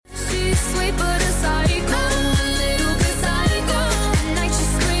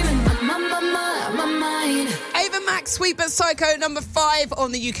Sweet But Psycho, number 5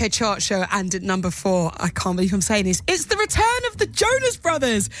 on the UK chart show. And at number 4, I can't believe I'm saying this, it's the return of the Jonas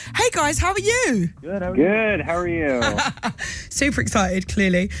Brothers. Hey guys, how are you? Good, how are you? Super excited,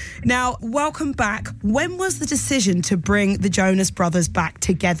 clearly. Now, welcome back. When was the decision to bring the Jonas Brothers back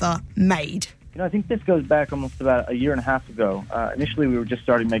together made? I think this goes back almost about a year and a half ago. Initially, we were just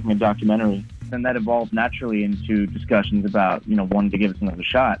starting making a documentary, and that evolved naturally into discussions about, wanting to give us another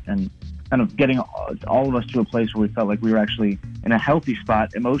shot and kind of getting all of us to a place where we felt like we were actually in a healthy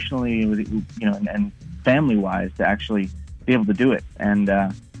spot emotionally, and family-wise to actually be able to do it. And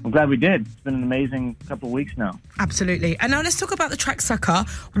I'm glad we did. It's been an amazing couple of weeks now. Absolutely. And now let's talk about the track Sucker.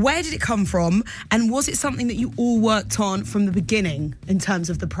 Where did it come from? And was it something that you all worked on from the beginning in terms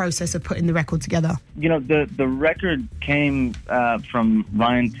of the process of putting the record together? The record came from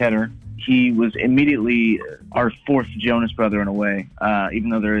Ryan Tedder. He was immediately our fourth Jonas brother in a way, even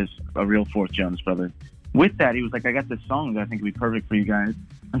though there is a real fourth Jonas brother. With that, he was like, I got this song that I think would be perfect for you guys.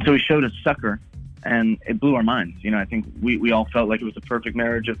 And so he showed us Sucker. And it blew our minds. I think we all felt like it was the perfect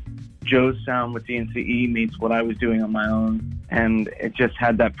marriage of Joe's sound with DNCE meets what I was doing on my own. And it just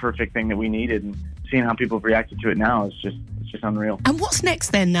had that perfect thing that we needed. And seeing how people have reacted to it now is just unreal. And what's next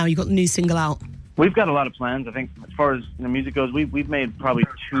then now you've got the new single out? We've got a lot of plans. I think as far as music goes, we've made probably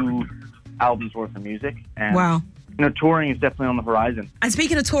 2 albums worth of music. And wow. Touring is definitely on the horizon. And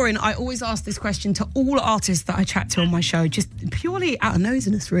speaking of touring, I always ask this question to all artists that I chat to on my show, just purely out of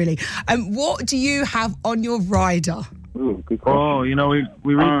nosiness, really. What do you have on your rider? Ooh, good question. Oh,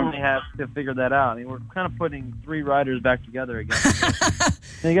 we recently have to figure that out. I mean, we're kind of putting 3 riders back together again.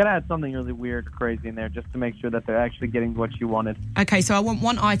 You got to add something really weird or crazy in there just to make sure that they're actually getting what you wanted. Okay, so I want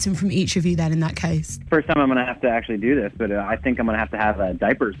 1 item from each of you then in that case. First time I'm going to have to actually do this, but I think I'm going to have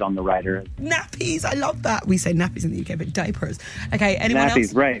diapers on the rider. Nappies, I love that. We say nappies in the UK, but diapers. Okay, anyone else?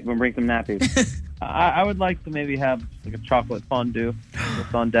 Nappies, right. We'll bring some nappies. I would like to maybe have like a chocolate fondue.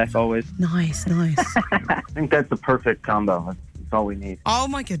 It's on deck always. Nice. I think that's the perfect combo. That's all we need. Oh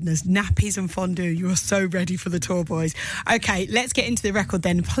my goodness, nappies and fondue. You are so ready for the tour, boys. Okay, let's get into the record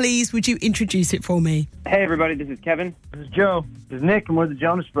then. Please, would you introduce it for me? Hey everybody, this is Kevin. This is Joe. This is Nick, and we're the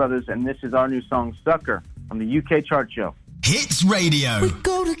Jonas Brothers, and this is our new song, Sucker, on the UK chart show. Hits Radio. We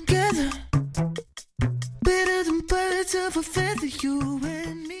go together, better than birds of a feather, you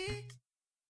and me.